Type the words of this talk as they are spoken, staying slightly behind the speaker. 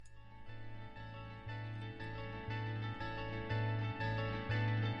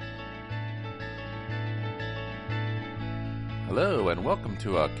Hello and welcome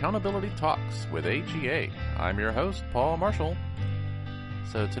to Accountability Talks with AGA. I'm your host, Paul Marshall.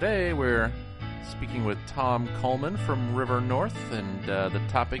 So today we're speaking with Tom Coleman from River North, and the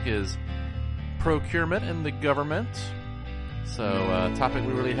topic is procurement in the government. So a topic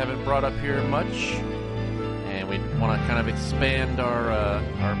we really haven't brought up here much, and we want to kind of expand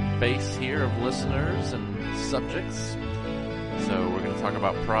our base here of listeners and subjects. So we're going to talk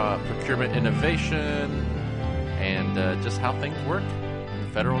about procurement innovation, and just how things work in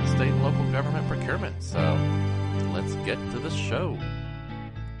federal, state, and local government procurement. So let's get to the show.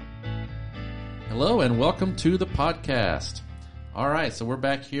 Hello, and welcome to the podcast. All right, so we're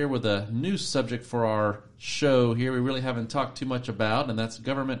back here with a new subject for our show here we really haven't talked too much about, and that's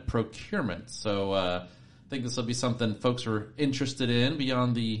government procurement. So I think this will be something folks are interested in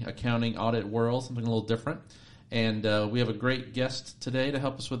beyond the accounting audit world, something a little different. And we have a great guest today to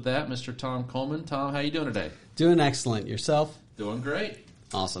help us with that, Mr. Tom Coleman. Tom, how you doing today? Doing excellent. Yourself? Doing great.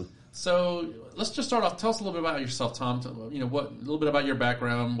 Awesome. So let's just start off. Tell us a little bit about yourself, Tom. A little bit about your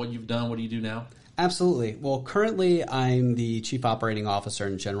background, what you've done, what do you do now? Absolutely. Well, currently I'm the Chief Operating Officer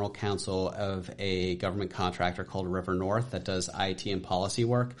and General Counsel of a government contractor called River North that does IT and policy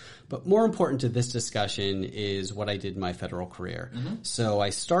work. But more important to this discussion is what I did in my federal career. Mm-hmm. So I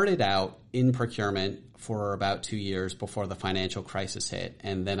started out in procurement for about 2 years before the financial crisis hit.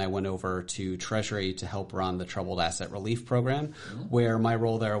 And then I went over to Treasury to help run the Troubled Asset Relief Program, mm-hmm. where my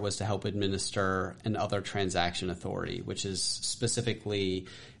role there was to help administer an other transaction authority, which is specifically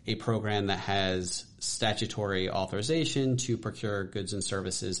a program that has statutory authorization to procure goods and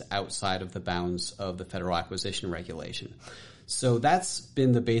services outside of the bounds of the Federal Acquisition Regulation. So that's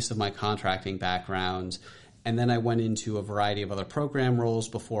been the base of my contracting background. And then I went into a variety of other program roles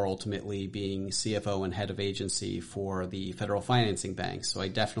before ultimately being CFO and head of agency for the Federal Financing Bank. So I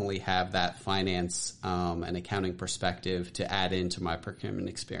definitely have that finance and accounting perspective to add into my procurement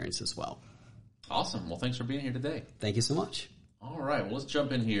experience as well. Awesome. Well, thanks for being here today. Thank you so much. All right. Well, let's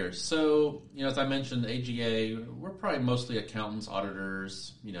jump in here. So, as I mentioned, AGA, we're probably mostly accountants,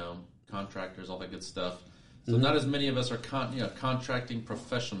 auditors, contractors, all that good stuff. So mm-hmm. not as many of us are contracting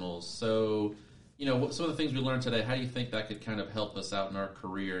professionals. So, some of the things we learned today, how do you think that could kind of help us out in our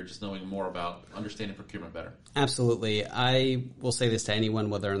career, just knowing more about understanding procurement better? Absolutely. I will say this to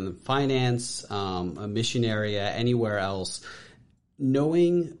anyone, whether in the finance, a mission area, anywhere else.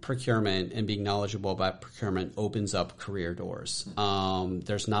 Knowing procurement and being knowledgeable about procurement opens up career doors.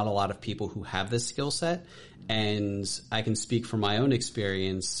 There's not a lot of people who have this skill set, and I can speak from my own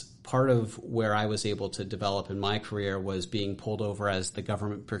experience. Part of where I was able to develop in my career was being pulled over as the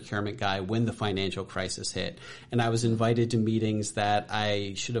government procurement guy when the financial crisis hit. And I was invited to meetings that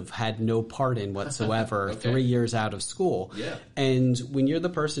I should have had no part in whatsoever okay. 3 years out of school. Yeah. And when you're the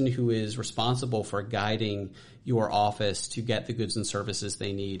person who is responsible for guiding your office to get the goods and services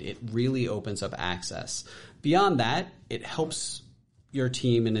they need, it really opens up access. Beyond that, it helps your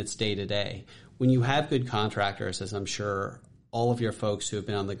team in its day-to-day. When you have good contractors, as I'm sure all of your folks who have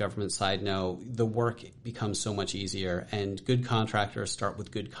been on the government side know, the work becomes so much easier, and good contractors start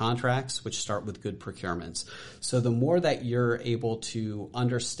with good contracts, which start with good procurements. So the more that you're able to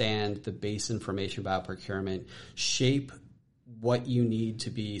understand the base information about procurement, shape what you need to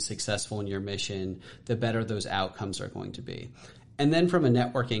be successful in your mission, the better those outcomes are going to be. And then from a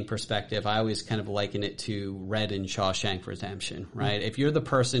networking perspective, I always kind of liken it to Red in Shawshank Redemption, right? Mm-hmm. If you're the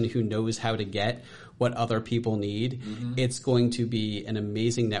person who knows how to get what other people need, mm-hmm. it's going to be an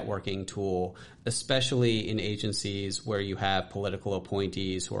amazing networking tool, especially in agencies where you have political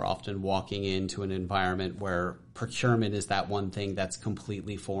appointees who are often walking into an environment where procurement is that one thing that's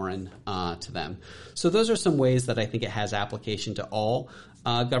completely foreign to them. So those are some ways that I think it has application to all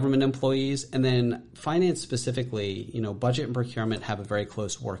government employees. And then finance specifically, budget and procurement have a very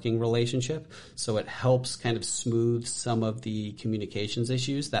close working relationship. So it helps kind of smooth some of the communications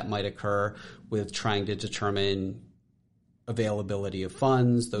issues that might occur with trying to determine availability of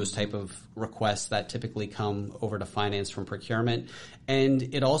funds, those type of requests that typically come over to finance from procurement. And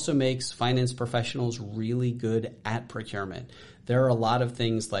it also makes finance professionals really good at procurement. There are a lot of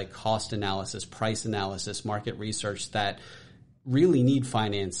things like cost analysis, price analysis, market research that really need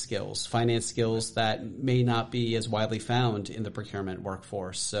finance skills that may not be as widely found in the procurement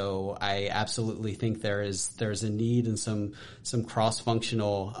workforce. So I absolutely think there's a need and some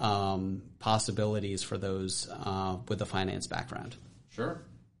cross-functional possibilities for those with a finance background. Sure.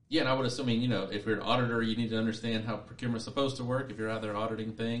 Yeah, and I would assume, if you're an auditor, you need to understand how procurement's supposed to work. If you're out there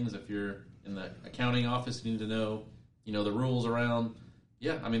auditing things, if you're in the accounting office, you need to know, the rules around.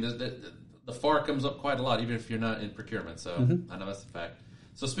 Yeah, I mean, the FAR comes up quite a lot, even if you're not in procurement. So I know that's a fact.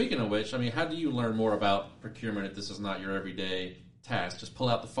 So speaking of which, I mean, how do you learn more about procurement if this is not your everyday task? Just pull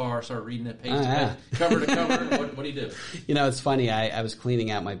out the FAR, start reading it page to page, cover to cover. What do you do? It's funny. I was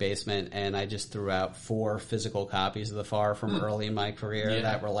cleaning out my basement and I just threw out 4 physical copies of the FAR from early in my career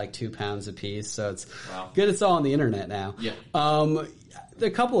that were like £2 a piece. So it's good. It's all on the internet now. Yeah. There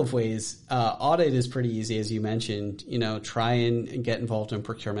are a couple of ways. Audit is pretty easy, as you mentioned. Try and get involved in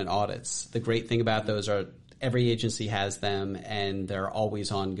procurement audits. The great thing about those are every agency has them, and they're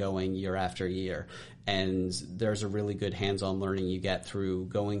always ongoing year after year. And there's a really good hands-on learning you get through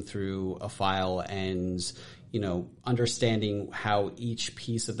going through a file and, understanding how each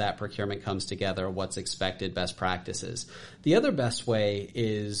piece of that procurement comes together, what's expected, best practices. The other best way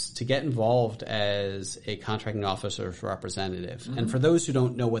is to get involved as a contracting officer's representative. And for those who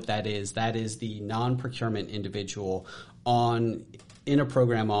don't know what that is the non-procurement individual in a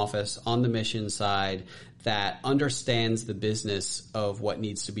program office on the mission side that understands the business of what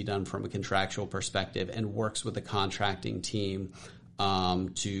needs to be done from a contractual perspective and works with the contracting team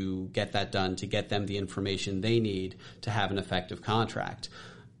to get that done, to get them the information they need to have an effective contract.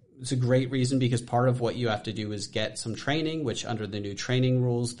 It's a great reason because part of what you have to do is get some training, which under the new training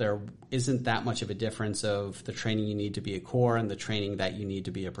rules, there isn't that much of a difference of the training you need to be a core and the training that you need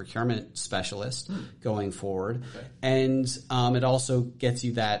to be a procurement specialist going forward. Okay. And it also gets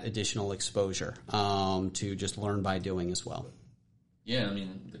you that additional exposure to just learn by doing as well. Yeah, I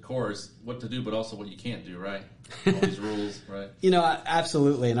mean, the core is what to do, but also what you can't do, right? All these rules, right?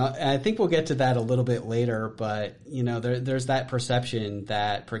 Absolutely. And I think we'll get to that a little bit later, but, there's that perception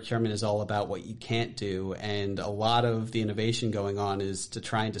that procurement is all about what you can't do. And a lot of the innovation going on is to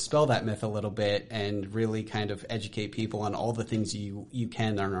try and dispel that myth a little bit and really kind of educate people on all the things you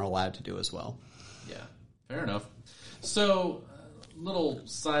can and are allowed to do as well. Yeah, fair enough. So, little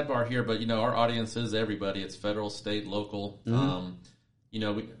sidebar here, but, our audience is everybody. It's federal, state, local.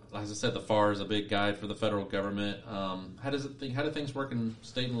 As I said, the FAR is a big guide for the federal government. How do things work in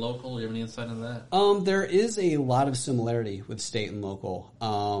state and local? Do you have any insight into that? There is a lot of similarity with state and local.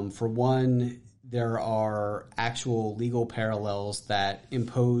 For one, there are actual legal parallels that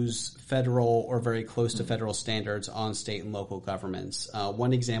impose federal or very close to federal standards on state and local governments.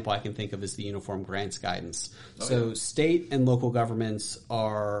 One example I can think of is the Uniform Grants Guidance. State and local governments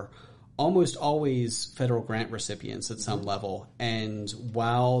are almost always federal grant recipients at some level. And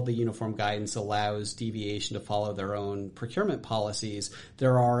while the uniform guidance allows deviation to follow their own procurement policies,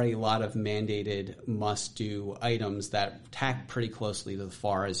 there are a lot of mandated must-do items that tack pretty closely to the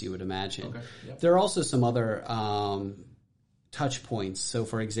FAR, as you would imagine. Okay. Yep. There are also some other touch points. So,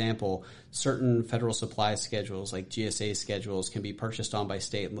 for example, certain federal supply schedules, like GSA schedules, can be purchased on by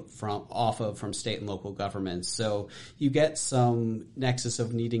from state and local governments. So you get some nexus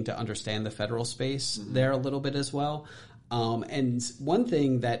of needing to understand the federal space there a little bit as well. And one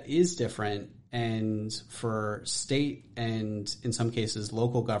thing that is different, and for state and in some cases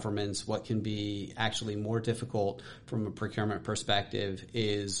local governments, what can be actually more difficult from a procurement perspective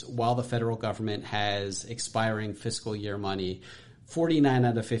is while the federal government has expiring fiscal year money, 49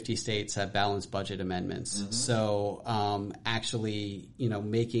 out of 50 states have balanced budget amendments. So actually,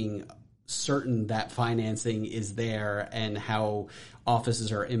 making certain that financing is there and how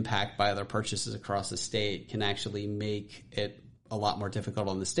offices are impacted by other purchases across the state can actually make it a lot more difficult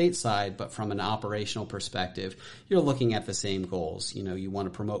on the state side, but from an operational perspective, you're looking at the same goals. You want to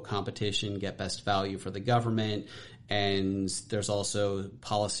promote competition, get best value for the government, and there's also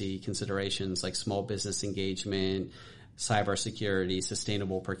policy considerations like small business engagement, cybersecurity,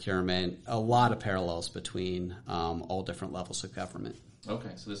 sustainable procurement, a lot of parallels between all different levels of government. Okay,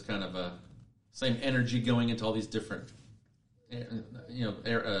 so there's kind of a same energy going into all these different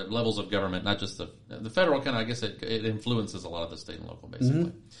levels of government, not just the federal kind of, I guess it influences a lot of the state and local,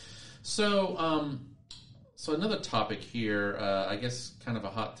 basically. So, so another topic here, I guess kind of a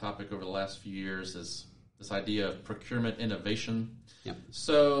hot topic over the last few years is this idea of procurement innovation. Yep.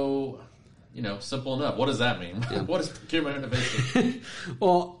 So, simple enough. What does that mean? Yep. What is procurement innovation?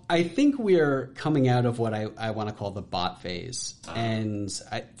 Well, I think we're coming out of what I want to call the bot phase. And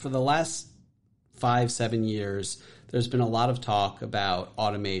for the last 5-7 years, there's been a lot of talk about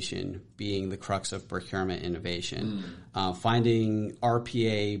automation being the crux of procurement innovation. Finding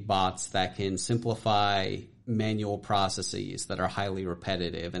RPA bots that can simplify manual processes that are highly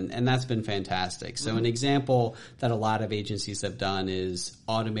repetitive, and that's been fantastic. So an example that a lot of agencies have done is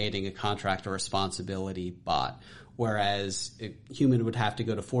automating a contractor responsibility bot, whereas a human would have to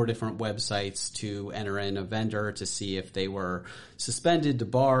go to 4 different websites to enter in a vendor to see if they were suspended,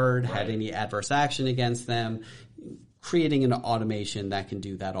 debarred, had any adverse action against them. Creating an automation that can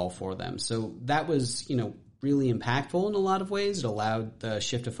do that all for them. So that was, really impactful in a lot of ways. It allowed the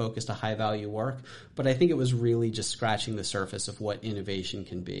shift of focus to high value work, but I think it was really just scratching the surface of what innovation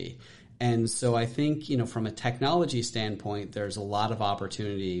can be. And so I think, from a technology standpoint, there's a lot of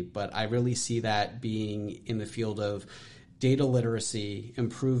opportunity, but I really see that being in the field of data literacy,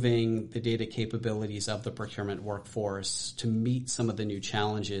 improving the data capabilities of the procurement workforce to meet some of the new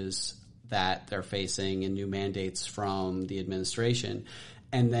challenges that they're facing and new mandates from the administration.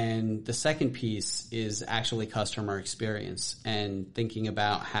 And then the second piece is actually customer experience and thinking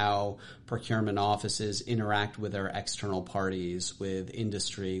about how procurement offices interact with their external parties, with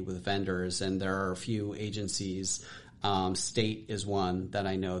industry, with vendors. And there are a few agencies, state is one that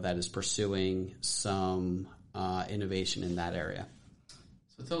I know that is pursuing some innovation in that area.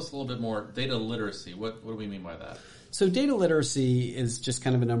 So tell us a little bit more, data literacy. What do we mean by that? So data literacy is just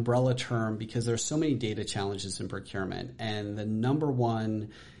kind of an umbrella term because there's so many data challenges in procurement. And the number one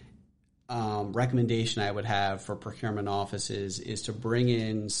recommendation I would have for procurement offices is to bring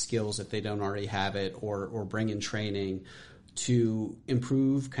in skills if they don't already have it, or bring in training to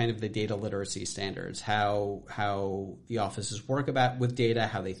improve kind of the data literacy standards, how the offices work with data,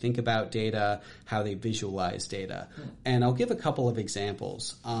 how they think about data, how they visualize data. And I'll give a couple of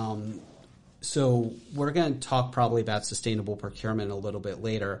examples. So we're going to talk probably about sustainable procurement a little bit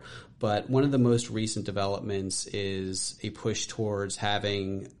later, but one of the most recent developments is a push towards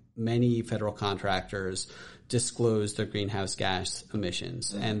having many federal contractors disclose their greenhouse gas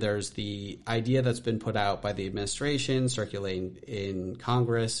emissions. Mm-hmm. And there's the idea that's been put out by the administration, circulating in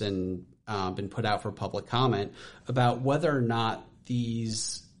Congress, and been put out for public comment about whether or not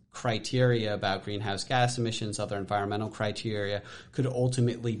these criteria about greenhouse gas emissions, other environmental criteria, could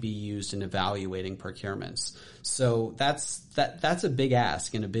ultimately be used in evaluating procurements. So that's a big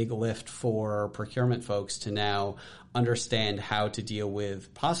ask and a big lift for procurement folks to now understand how to deal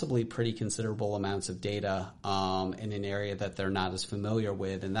with possibly pretty considerable amounts of data in an area that they're not as familiar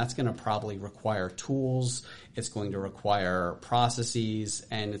with. And that's going to probably require tools, it's going to require processes,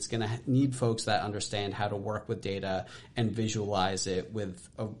 and it's going to need folks that understand how to work with data and visualize it with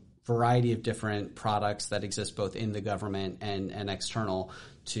a variety of different products that exist both in the government and external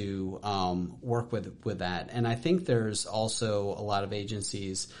to work with that. And I think there's also a lot of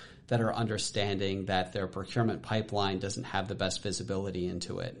agencies that are understanding that their procurement pipeline doesn't have the best visibility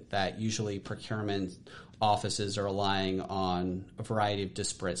into it, that usually procurement offices are relying on a variety of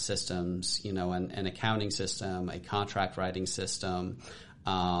disparate systems, an accounting system, a contract writing system,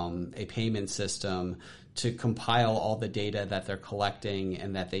 a payment system, to compile all the data that they're collecting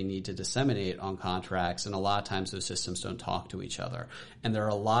and that they need to disseminate on contracts. And a lot of times those systems don't talk to each other. And there are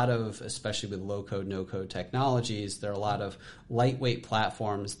a lot of, especially with low-code, no-code technologies, there are a lot of lightweight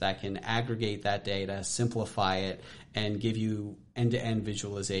platforms that can aggregate that data, simplify it, and give you end-to-end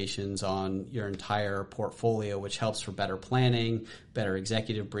visualizations on your entire portfolio, which helps for better planning, better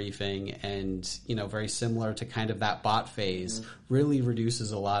executive briefing, and, very similar to kind of that bot phase, really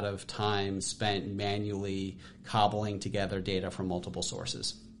reduces a lot of time spent manually cobbling together data from multiple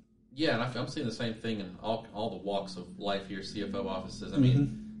sources. Yeah, and I'm seeing the same thing in all the walks of life here, CFO offices. I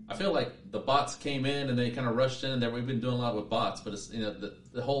mean, I feel like the bots came in and they kind of rushed in, and we've been doing a lot with bots, but it's,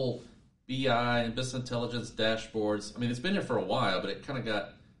 the whole BI and business intelligence dashboards. I mean, it's been here for a while, but it kind of got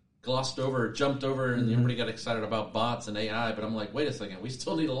glossed over, jumped over, and everybody got excited about bots and AI. But I'm like, wait a second, we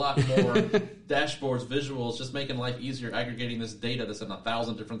still need a lot more dashboards, visuals, just making life easier, aggregating this data that's in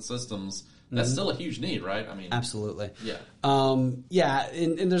 1,000 different systems. That's still a huge need, right? I mean, absolutely. Yeah.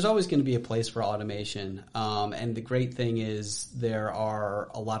 And there's always going to be a place for automation. And the great thing is there are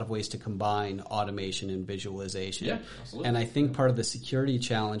a lot of ways to combine automation and visualization. Yeah, absolutely. And I think part of the security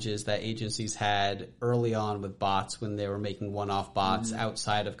challenges that agencies had early on with bots, when they were making one-off bots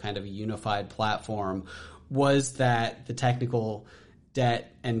outside of kind of a unified platform, was that the technical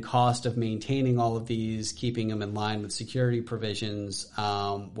debt and cost of maintaining all of these, keeping them in line with security provisions,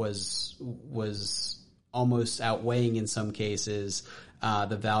 was almost outweighing in some cases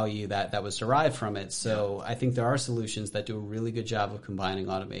the value that was derived from it. So I think there are solutions that do a really good job of combining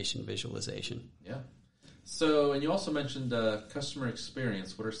automation and visualization. Yeah. So, and you also mentioned customer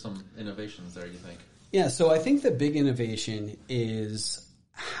experience. What are some innovations there, you think? Yeah, so I think the big innovation is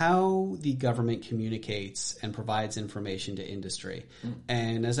how the government communicates and provides information to industry.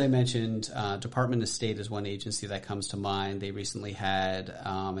 And as I mentioned, Department of State is one agency that comes to mind. They recently had,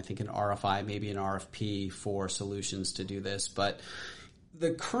 I think, an RFI, maybe an RFP for solutions to do this. But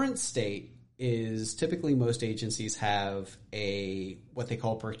the current state is typically most agencies have what they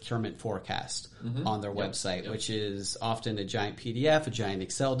call procurement forecast on their website, which is often a giant PDF, a giant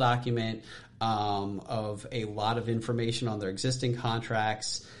Excel document, of a lot of information on their existing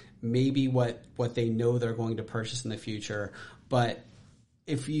contracts, maybe what they know they're going to purchase in the future. But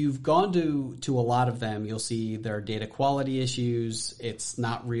if you've gone to a lot of them, you'll see there are data quality issues. It's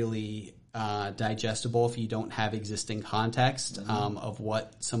not really digestible if you don't have existing context of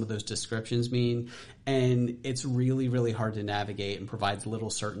what some of those descriptions mean. And it's really, really hard to navigate and provides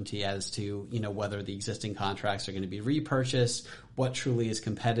little certainty as to, whether the existing contracts are going to be repurchased, what truly is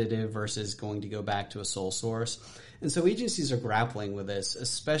competitive versus going to go back to a sole source. And so agencies are grappling with this,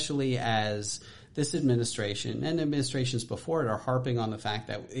 especially as this administration and administrations before it are harping on the fact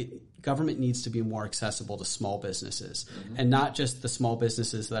that government needs to be more accessible to small businesses, and not just the small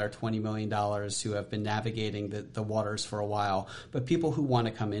businesses that are $20 million who have been navigating the waters for a while, but people who want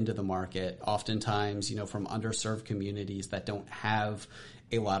to come into the market, oftentimes, from underserved communities that don't have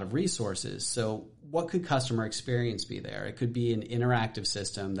a lot of resources. So what could customer experience be there? It could be an interactive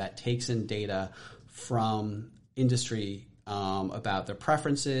system that takes in data from industry about their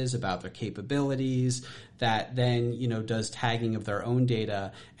preferences, about their capabilities, that then, does tagging of their own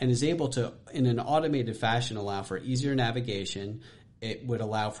data and is able to, in an automated fashion, allow for easier navigation. It would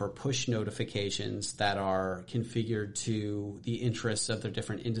allow for push notifications that are configured to the interests of their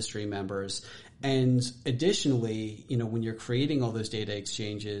different industry members. And additionally, when you're creating all those data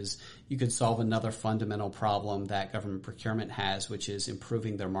exchanges, you could solve another fundamental problem that government procurement has, which is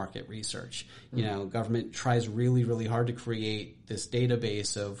improving their market research. Government tries really, really hard to create this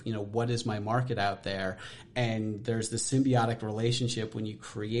database of, what is my market out there? And there's this symbiotic relationship when you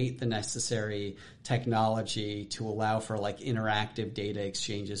create the necessary technology to allow for interactive data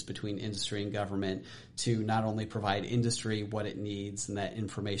exchanges between industry and government to not only provide industry what it needs and that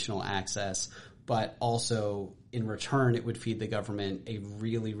informational access, but also in return, it would feed the government a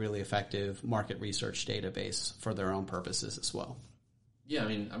really, really effective market research database for their own purposes as well. Yeah,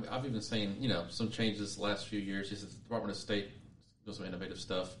 I've even seen, some changes the last few years. Just the Department of State does some innovative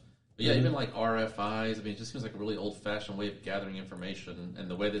stuff. But yeah, even like RFIs, it just seems like a really old-fashioned way of gathering information. And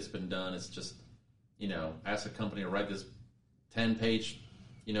the way that's been done is just, ask a company to write this 10-page,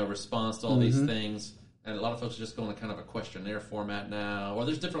 response to all these things. And a lot of folks are just going to kind of a questionnaire format now. Or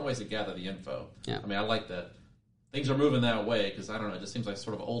there's different ways to gather the info. Yeah. I like that. Things are moving that way because, I don't know, it just seems like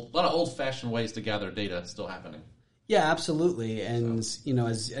sort of a lot of old-fashioned ways to gather data still happening. Yeah, absolutely. And, as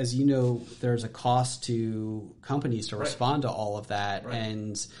you know, there's a cost to companies to respond to all of that. Right.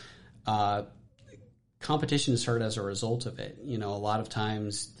 And competition is hurt as a result of it. A lot of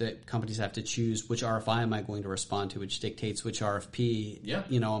times that companies have to choose which RFI am I going to respond to, which dictates which RFP,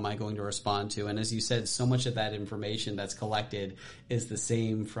 am I going to respond to. And as you said, so much of that information that's collected is the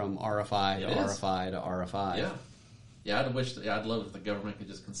same from RFI to RFI to RFI. Yeah. Yeah, I'd love if the government could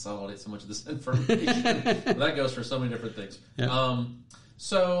just consolidate so much of this information. That goes for so many different things. Yeah.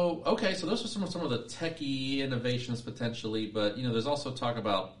 So those are some of the techie innovations potentially, but there's also talk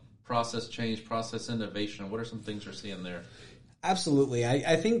about process change, process innovation. What are some things you're seeing there? Absolutely.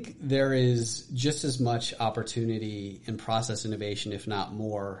 I think there is just as much opportunity in process innovation, if not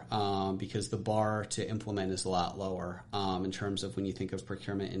more, because the bar to implement is a lot lower in terms of when you think of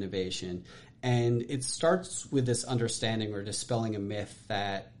procurement innovation. And it starts with this understanding or dispelling a myth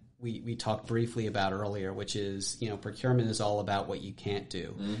that we talked briefly about earlier, which is, procurement is all about what you can't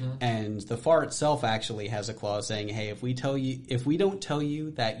do. Mm-hmm. And the FAR itself actually has a clause saying, hey, if we don't tell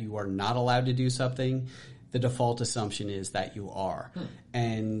you that you are not allowed to do something, the default assumption is that you are.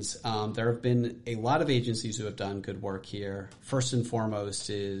 And there have been a lot of agencies who have done good work here. First and foremost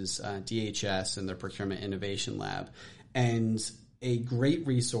is DHS and their Procurement Innovation Lab. And a great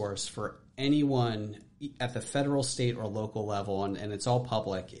resource for anyone at the federal, state, or local level, and it's all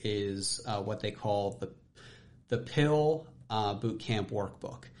public, is what they call the PIL Boot Camp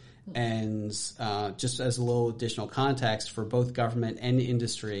Workbook. And just as a little additional context, for both government and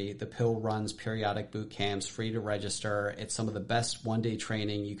industry, the PIL runs periodic boot camps, free to register. It's some of the best one-day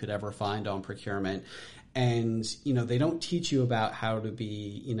training you could ever find on procurement. And, they don't teach you about how to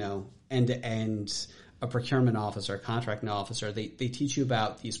be, end-to-end a procurement officer, a contracting officer. They teach you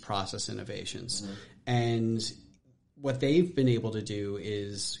about these process innovations. Mm-hmm. And what they've been able to do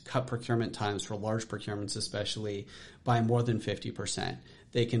is cut procurement times for large procurements especially by more than 50%.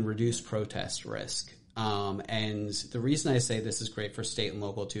 They can reduce protest risk. And the reason I say this is great for state and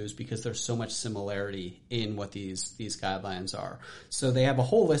local too is because there's so much similarity in what these guidelines are. So they have a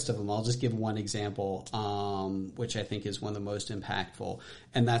whole list of them. I'll just give one example, which I think is one of the most impactful,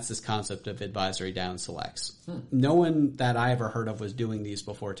 and that's this concept of advisory down selects. No one that I ever heard of was doing these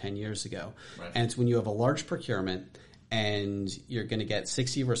before 10 years ago. Right. And it's when you have a large procurement and you're going to get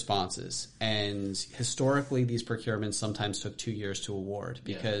 60 responses. And historically, these procurements sometimes took 2 years to award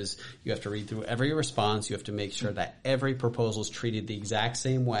because you have to read through every response. You have to make sure that every proposal is treated the exact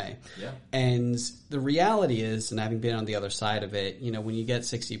same way. Yeah. And the reality is, and having been on the other side of it, when you get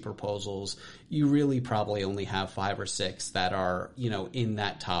 60 proposals, you really probably only have 5 or 6 that are, in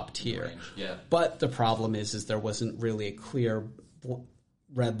that top tier. Range. Yeah. But the problem is there wasn't really a clear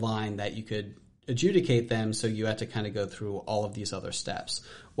red line that you could adjudicate them, so you had to kind of go through all of these other steps.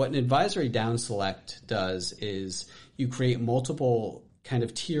 What an advisory down select does is you create multiple kind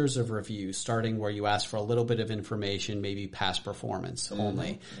of tiers of review, starting where you ask for a little bit of information, maybe past performance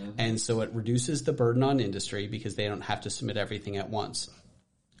only. And so it reduces the burden on industry because they don't have to submit everything at once.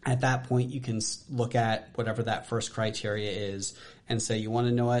 At that point, you can look at whatever that first criteria is and say, you want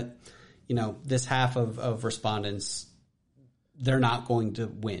to know what, this half of respondents, they're not going to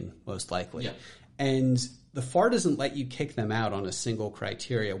win, most likely. Yeah. And the FAR doesn't let you kick them out on a single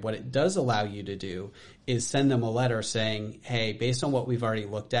criteria. What it does allow you to do is send them a letter saying, hey, based on what we've already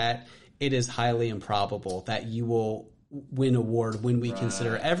looked at, it is highly improbable that you will win award when we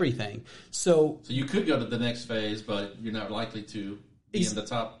consider everything. So you could go to the next phase, but you're not likely to be in the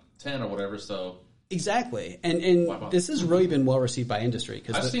top 10 or whatever, so... Exactly. And this has really been well received by industry.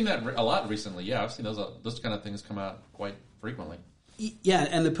 I've seen that a lot recently. Yeah, I've seen those kind of things come out quite frequently. Yeah,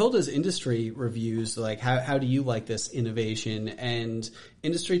 and the PIL does industry reviews, like how do you like this innovation? And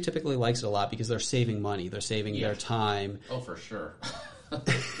industry typically likes it a lot because they're saving money. They're saving their time. Oh, for sure.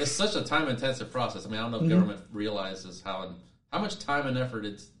 It's such a time-intensive process. I mean, I don't know if government realizes how much time and effort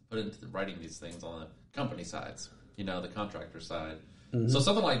it's put into writing these things on the company sides, the contractor side. So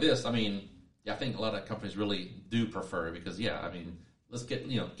something like this, I mean... Yeah, I think a lot of companies really do prefer it because, let's get,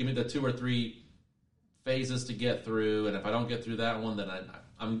 give me the 2 or 3 phases to get through, and if I don't get through that one, then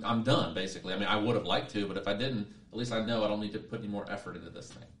I'm done, basically. I mean, I would have liked to, but if I didn't, at least I know I don't need to put any more effort into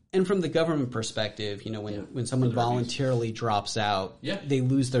this thing. And from the government perspective, when someone voluntarily drops out, they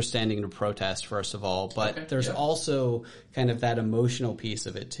lose their standing to protest, first of all, but there's also kind of that emotional piece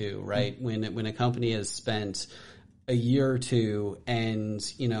of it too, right? When a company has spent a year or two and,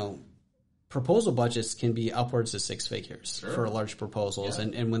 proposal budgets can be upwards of 6 figures for large proposals. Yeah.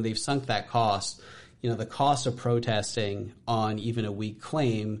 And when they've sunk that cost, the cost of protesting on even a weak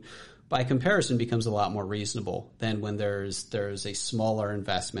claim by comparison becomes a lot more reasonable than when there's a smaller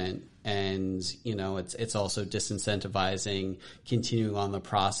investment and, it's also disincentivizing continuing on the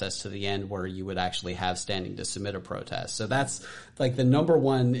process to the end where you would actually have standing to submit a protest. So that's like the number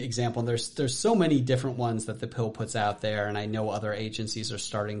one example. And there's so many different ones that the PIL puts out there. And I know other agencies are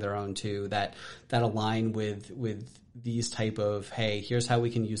starting their own too that align with these type of, hey, here's how we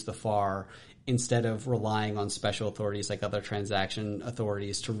can use the FAR instead of relying on special authorities like other transaction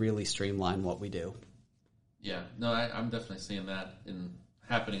authorities to really streamline what we do. Yeah, no, I'm definitely seeing that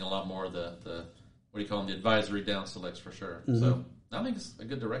happening a lot more. The what do you call them? The advisory down selects for sure. So I think it's a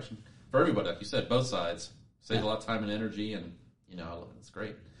good direction for everybody. Like you said, both sides save a lot of time and energy, and it's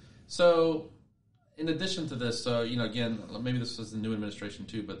great. So in addition to this, so again, maybe this is the new administration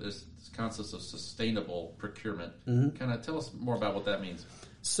too, but there's this concept of sustainable procurement. Kind of tell us more about what that means.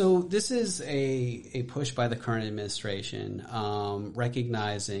 So this is a push by the current administration,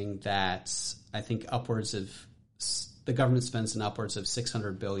 recognizing that I think the government spends upwards of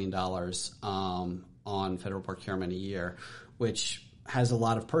 $600 billion on federal procurement a year, which has a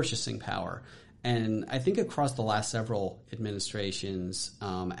lot of purchasing power. And I think across the last several administrations,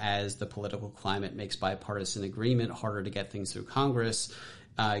 as the political climate makes bipartisan agreement harder to get things through Congress,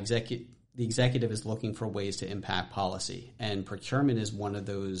 the executive is looking for ways to impact policy. And procurement is one of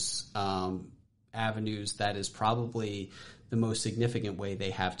those avenues that is probably the most significant way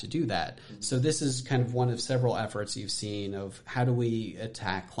they have to do that. So this is kind of one of several efforts you've seen of how do we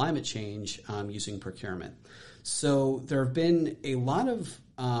attack climate change using procurement. So there have been a lot of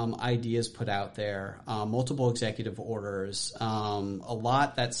ideas put out there, multiple executive orders, a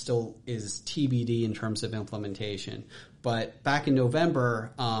lot that still is TBD in terms of implementation. But back in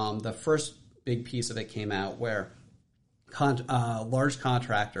November, the first big piece of it came out where large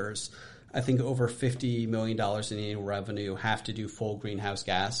contractors, I think over $50 million in annual revenue, have to do full greenhouse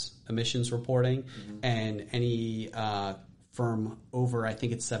gas emissions reporting. And any firm over, I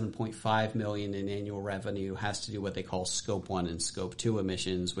think it's 7.5 million in annual revenue, has to do what they call Scope 1 and Scope 2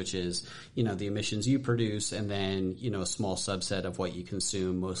 emissions, which is, the emissions you produce and then, a small subset of what you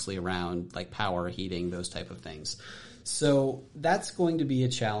consume, mostly around like power, heating, those type of things. So that's going to be a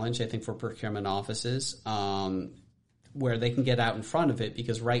challenge, I think, for procurement offices, where they can get out in front of it,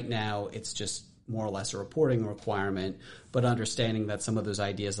 because right now it's just more or less a reporting requirement, but understanding that some of those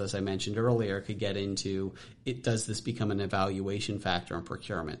ideas, as I mentioned earlier, could get into does this become an evaluation factor in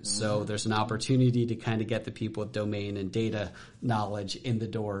procurement? Mm-hmm. So there's an opportunity to kind of get the people with domain and data knowledge in the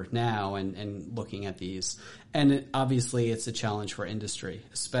door now and looking at these. And obviously it's a challenge for industry,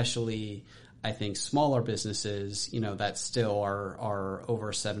 especially I think smaller businesses, that still are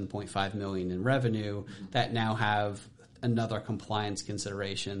over 7.5 million in revenue that now have another compliance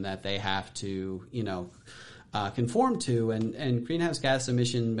consideration that they have to, conform to. And greenhouse gas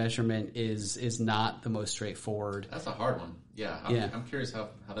emission measurement is not the most straightforward. That's a hard one. Yeah. I'm curious how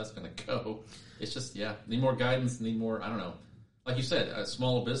that's going to go. It's just, need more guidance, need more, I don't know. Like you said, a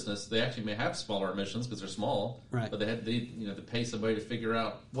smaller business, they actually may have smaller emissions because they're small, right? But they to pay somebody to figure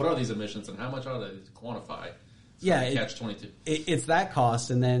out what are these emissions and how much are they to quantify. Catch-22. It's that cost,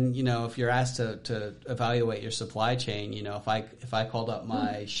 and then if you're asked to evaluate your supply chain, if I called up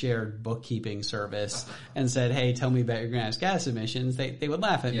my shared bookkeeping service and said, "Hey, tell me about your greenhouse gas emissions," they would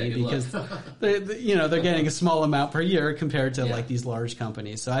laugh at me because they're getting a small amount per year compared to like these large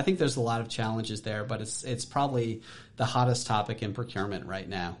companies. So I think there's a lot of challenges there, but it's probably the hottest topic in procurement right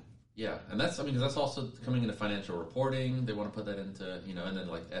now. Yeah, and that's also coming into financial reporting. They want to put that into and then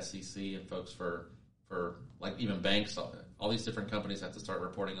like SEC and folks for like even banks, all these different companies have to start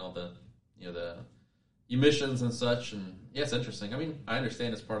reporting all the the emissions and such. And it's interesting. I mean, I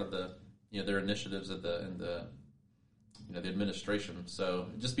understand it's part of the their initiatives at the administration. So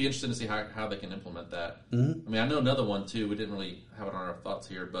just be interested to see how they can implement that. Mm-hmm. I mean, I know another one too. We didn't really have it on our thoughts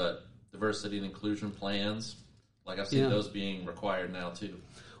here, but diversity and inclusion plans. Like I've seen those being required now too.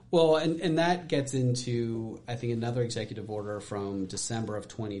 Well, and that gets into, I think, another executive order from December of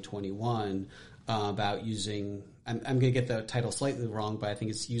 2021 about using, I'm going to get the title slightly wrong, but I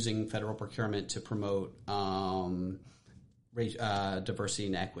think it's using federal procurement to promote diversity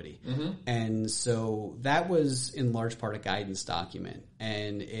and equity. Mm-hmm. And so that was in large part a guidance document,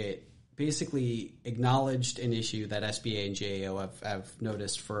 and it basically acknowledged an issue that SBA and GAO have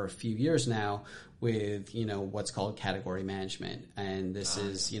noticed for a few years now with, what's called category management. And this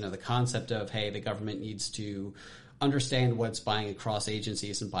is, the concept of, hey, the government needs to understand what's buying across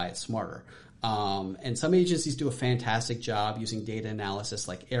agencies and buy it smarter. And some agencies do a fantastic job using data analysis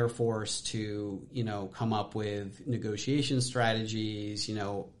like Air Force to, come up with negotiation strategies,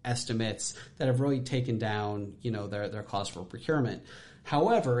 estimates that have really taken down, their cost for procurement.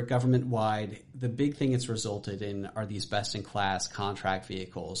 However, government-wide, the big thing it's resulted in are these best-in-class contract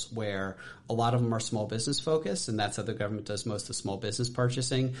vehicles where a lot of them are small business focused, and that's how the government does most of small business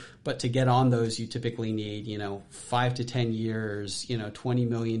purchasing. But to get on those, you typically need, 5 to 10 years, $20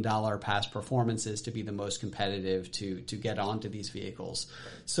 million past performances to be the most competitive to get onto these vehicles.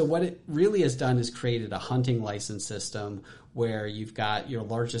 So what it really has done is created a hunting license system where you've got your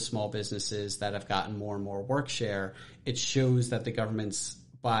largest small businesses that have gotten more and more work share. It shows that the government's,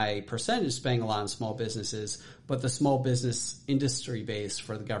 by percentage, spending a lot on small businesses, but the small business industry base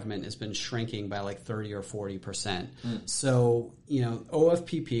for the government has been shrinking by like 30 or 40%. So,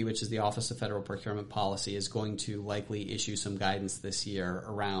 OFPP, which is the Office of Federal Procurement Policy, is going to likely issue some guidance this year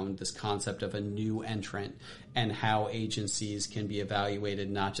around this concept of a new entrant and how agencies can be evaluated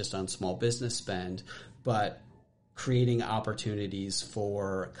not just on small business spend, but creating opportunities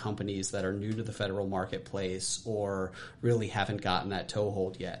for companies that are new to the federal marketplace or really haven't gotten that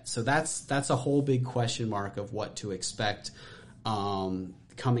toehold yet. So that's a whole big question mark of what to expect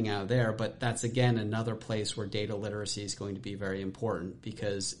coming out of there. But that's, again, another place where data literacy is going to be very important,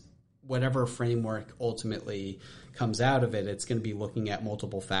 because whatever framework ultimately comes out of it, it's going to be looking at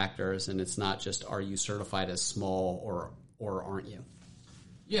multiple factors, and it's not just are you certified as small or aren't you.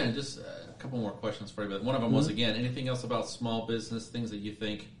 Yeah, and just a couple more questions for you. But one of them was, again, anything else about small business, things that you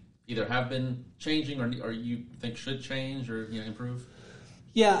think either have been changing or you think should change or improve?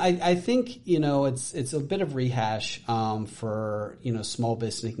 Yeah, I think, it's a bit of rehash for, small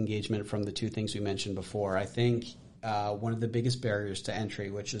business engagement from the two things we mentioned before. I think one of the biggest barriers to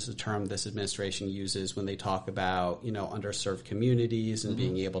entry, which is a term this administration uses when they talk about, underserved communities and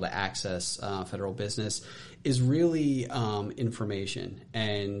being able to access federal business, is really information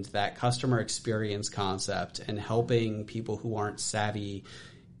and that customer experience concept, and helping people who aren't savvy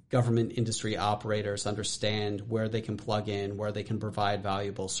government industry operators understand where they can plug in, where they can provide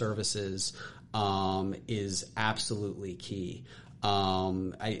valuable services, is absolutely key.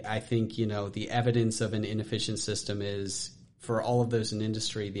 I think, the evidence of an inefficient system is, for all of those in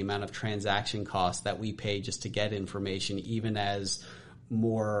industry, the amount of transaction costs that we pay just to get information, even as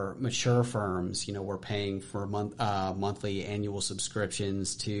more mature firms, we're paying for monthly annual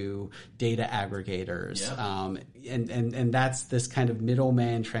subscriptions to data aggregators. Yeah. And that's this kind of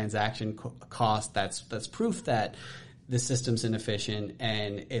middleman transaction cost. That's proof that the system's inefficient,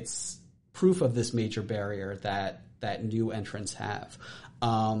 and it's proof of this major barrier that new entrants have.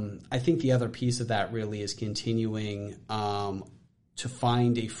 I think the other piece of that really is continuing to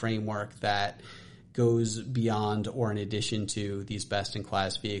find a framework that goes beyond or in addition to these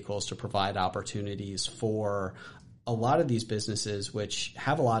best-in-class vehicles to provide opportunities for a lot of these businesses which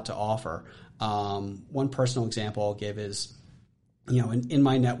have a lot to offer. One personal example I'll give is, in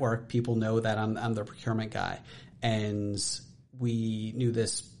my network, people know that I'm the procurement guy, and we knew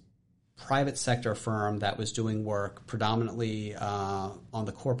this private sector firm that was doing work predominantly on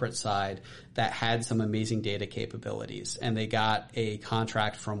the corporate side that had some amazing data capabilities. And they got a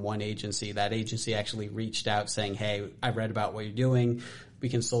contract from one agency. That agency actually reached out saying, hey, I read about what you're doing. We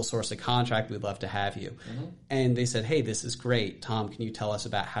can sole source a contract. We'd love to have you. Mm-hmm. And they said, hey, this is great. Tom, can you tell us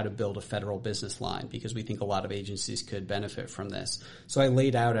about how to build a federal business line? Because we think a lot of agencies could benefit from this. So I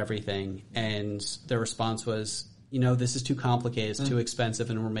laid out everything, and their response was, this is too complicated, it's too expensive,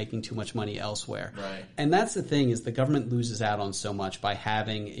 and we're making too much money elsewhere. Right. And that's the thing, is the government loses out on so much by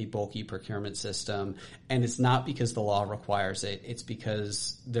having a bulky procurement system. And it's not because the law requires it. It's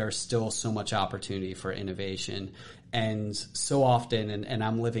because there's still so much opportunity for innovation. And so often, and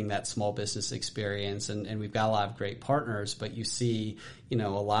I'm living that small business experience, and we've got a lot of great partners, but you see, a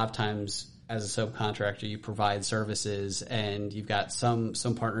lot of times as a subcontractor, you provide services, and you've got some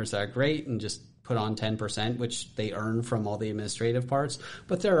partners that are great and just put on 10%, which they earn from all the administrative parts.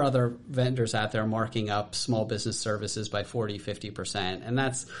 But there are other vendors out there marking up small business services by 40, 50%. And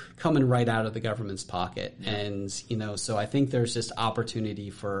that's coming right out of the government's pocket. Yeah. And, so I think there's just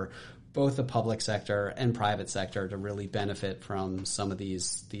opportunity for both the public sector and private sector to really benefit from some of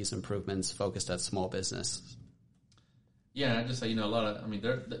these improvements focused at small business. Yeah, I just say, a lot of,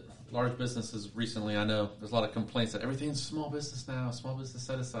 the large businesses recently, I know there's a lot of complaints that everything's small business now, small business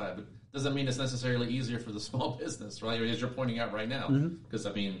set aside, but doesn't mean it's necessarily easier for the small business, right? As you're pointing out right now, because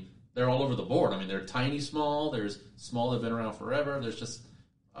they're all over the board. They're tiny small, there's small that have been around forever. There's just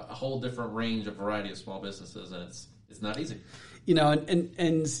a whole different range of variety of small businesses, and it's not easy.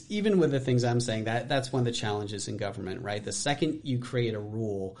 And even with the things I'm saying, that's one of the challenges in government, right? The second you create a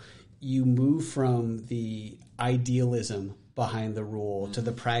rule, you move from the idealism behind the rule to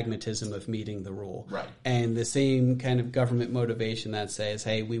the pragmatism of meeting the rule. Right. And the same kind of government motivation that says,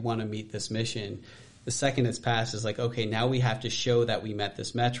 hey, we want to meet this mission. The second it's passed is like, okay, now we have to show that we met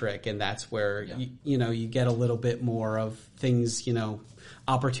this metric. And that's where, you get a little bit more of things,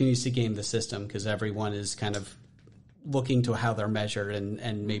 opportunities to game the system, because everyone is kind of looking to how they're measured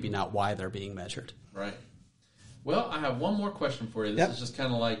and maybe not why they're being measured. Right. Well, I have one more question for you. This is just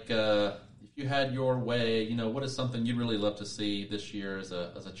kind of like, if you had your way, what is something you'd really love to see this year as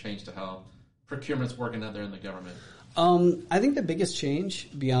a change to how procurement's working out there in the government? I think the biggest change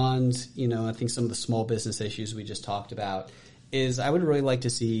beyond, I think some of the small business issues we just talked about is I would really like to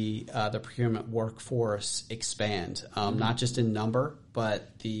see the procurement workforce expand, not just in number,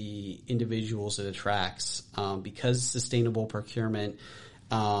 but the individuals it attracts, because sustainable procurement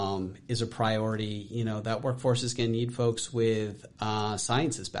is a priority. That workforce is going to need folks with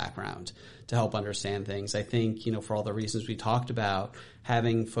sciences background to help understand things. I think, for all the reasons we talked about,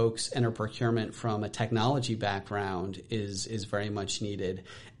 having folks enter procurement from a technology background is very much needed.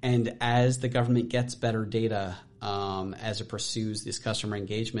 And as the government gets better data, as it pursues this customer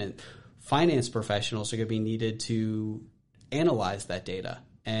engagement, finance professionals are going to be needed to analyze that data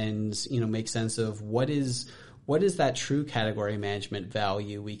and, make sense of what is that true category management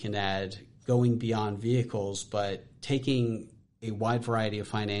value we can add going beyond vehicles, but taking a wide variety of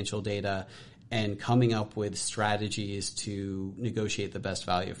financial data and coming up with strategies to negotiate the best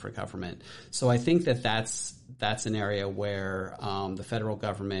value for government. So I think that's an area where the federal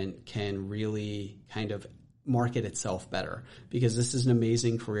government can really kind of market itself better, because this is an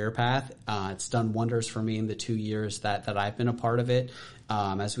amazing career path. It's done wonders for me in the 2 years that I've been a part of it.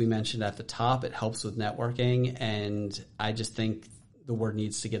 As we mentioned at the top, it helps with networking, and I just think the word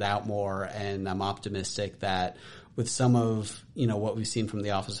needs to get out more, and I'm optimistic that with some of what we've seen from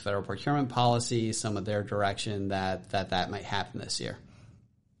the Office of Federal Procurement Policy, some of their direction, that might happen this year.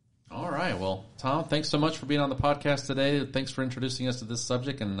 All right. Well, Tom, thanks so much for being on the podcast today. Thanks for introducing us to this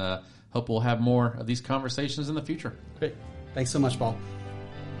subject, and hope we'll have more of these conversations in the future. Great. Thanks so much, Paul.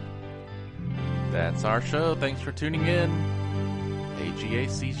 That's our show. Thanks for tuning in.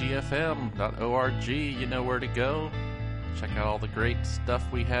 agacgfm.org. You know where to go. Check out all the great stuff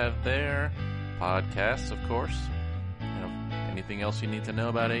we have there. Podcasts, of course. anything else you need to know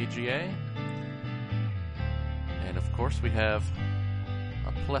about AGA. And of course, we have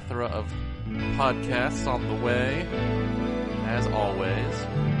a plethora of podcasts on the way, as always.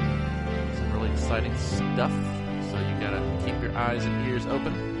 Some really exciting stuff, so you gotta keep your eyes and ears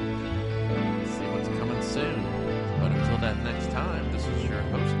open and see what's coming soon. But until that next time, this is your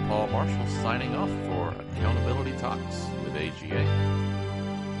host, Paul Marshall, signing off for Accountability Talks with AGA.